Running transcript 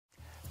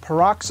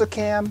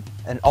Piroxicam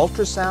and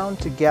ultrasound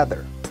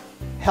together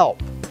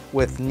help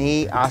with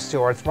knee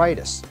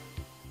osteoarthritis.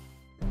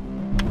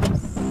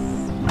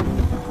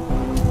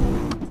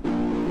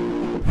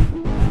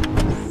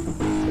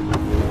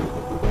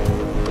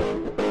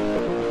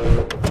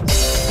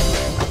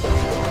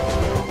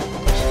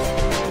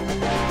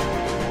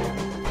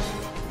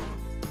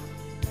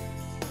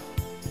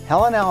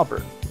 Helen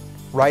Albert,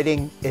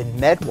 writing in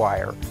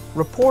Medwire,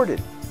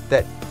 reported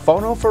that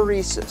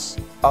Phonophoresis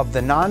of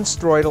the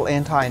non-steroidal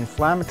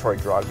anti-inflammatory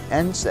drug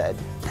NSAID,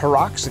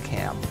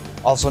 Piroxicam,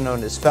 also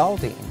known as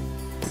Feldene,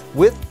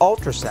 with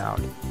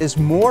ultrasound is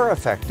more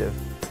effective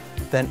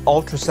than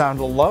ultrasound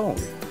alone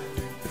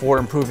for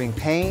improving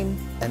pain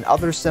and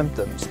other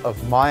symptoms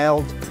of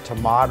mild to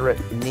moderate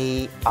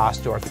knee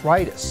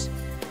osteoarthritis,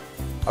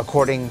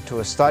 according to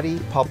a study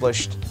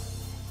published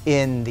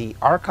in the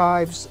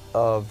Archives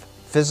of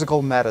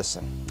Physical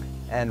Medicine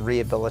and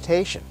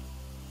Rehabilitation.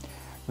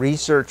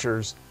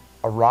 Researchers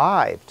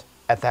arrived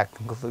at that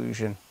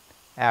conclusion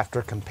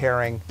after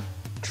comparing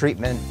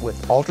treatment with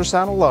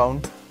ultrasound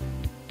alone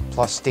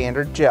plus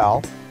standard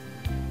gel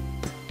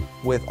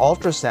with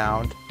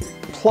ultrasound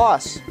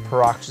plus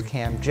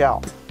Piroxicam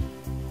gel,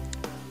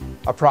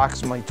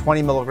 approximately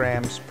 20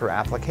 milligrams per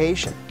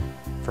application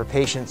for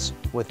patients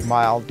with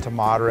mild to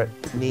moderate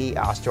knee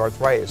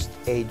osteoarthritis,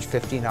 age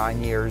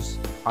 59 years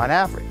on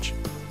average.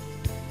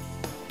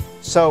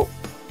 So,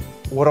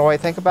 what do I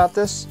think about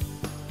this?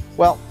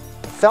 Well,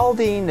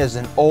 Feldene is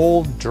an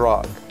old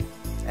drug,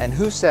 and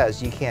who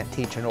says you can't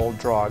teach an old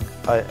dog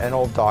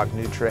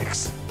new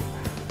tricks?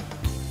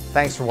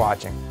 Thanks for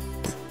watching.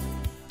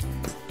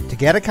 To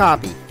get a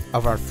copy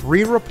of our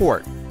free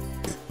report,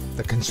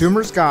 The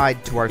Consumer's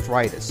Guide to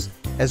Arthritis,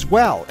 as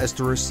well as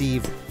to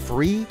receive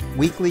free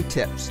weekly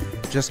tips,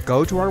 just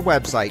go to our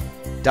website,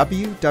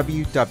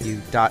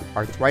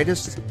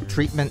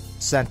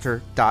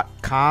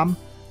 www.arthritistreatmentcenter.com.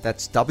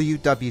 That's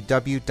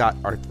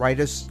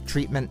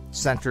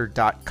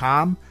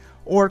www.arthritistreatmentcenter.com,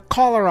 or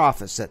call our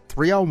office at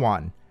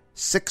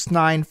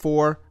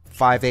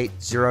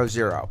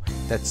 301-694-5800.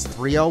 That's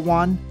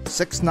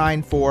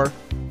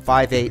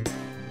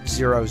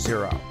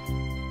 301-694-5800.